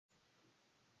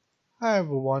Hi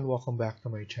everyone, welcome back to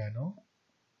my channel.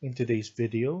 In today's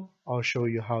video, I'll show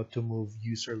you how to move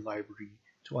user library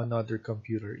to another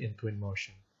computer in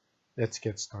Twinmotion. Let's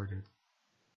get started.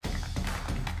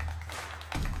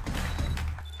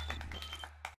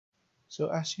 So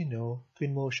as you know,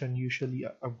 Twinmotion usually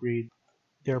upgrade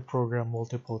their program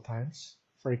multiple times.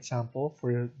 For example,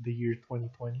 for the year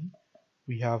 2020,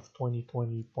 we have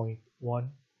 2020.1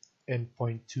 and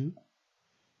point .2.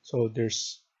 So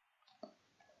there's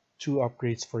two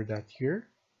upgrades for that here.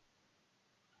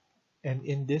 And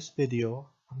in this video,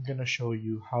 I'm going to show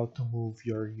you how to move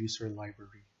your user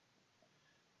library.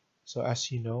 So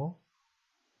as you know,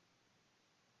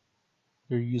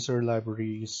 your user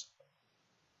library is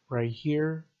right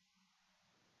here.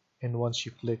 And once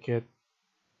you click it,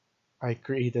 I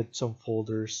created some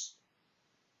folders.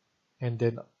 And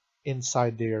then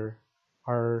inside there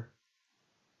are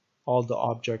all the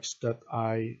objects that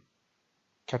I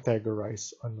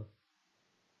categorize on.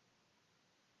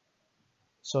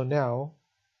 So now,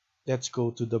 let's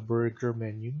go to the burger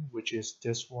menu, which is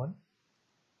this one.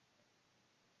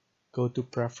 Go to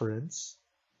Preference,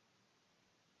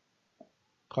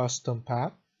 Custom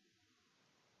Path,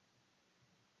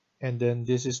 and then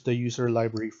this is the user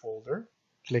library folder.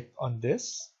 Click on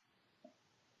this.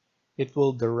 It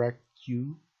will direct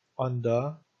you on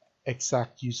the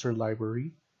exact user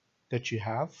library that you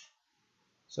have.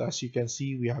 So as you can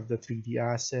see, we have the 3D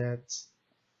assets,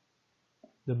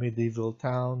 the medieval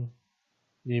town,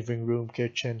 living room,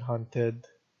 kitchen, haunted,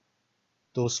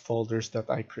 those folders that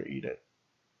I created.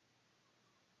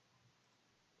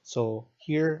 So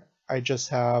here I just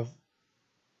have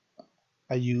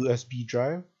a USB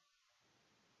drive.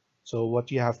 So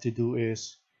what you have to do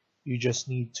is you just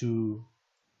need to,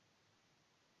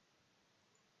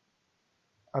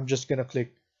 I'm just gonna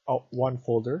click one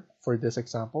folder for this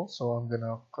example. So I'm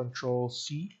gonna Control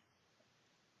C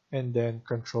and then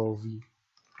Control V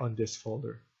on this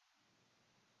folder.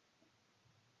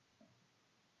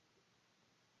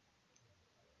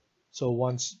 So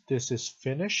once this is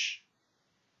finished,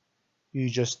 you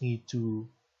just need to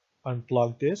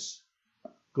unplug this,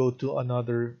 go to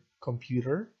another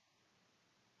computer,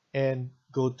 and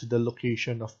go to the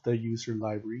location of the user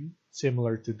library,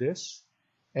 similar to this,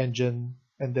 and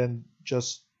then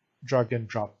just drag and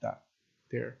drop that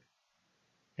there.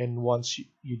 And once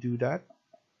you do that,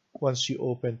 once you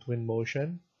open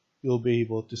Twinmotion, you'll be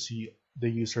able to see the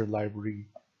user library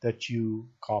that you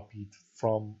copied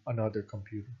from another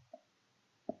computer.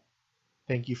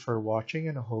 Thank you for watching,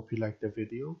 and I hope you liked the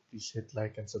video. Please hit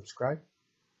like and subscribe.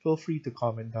 Feel free to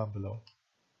comment down below.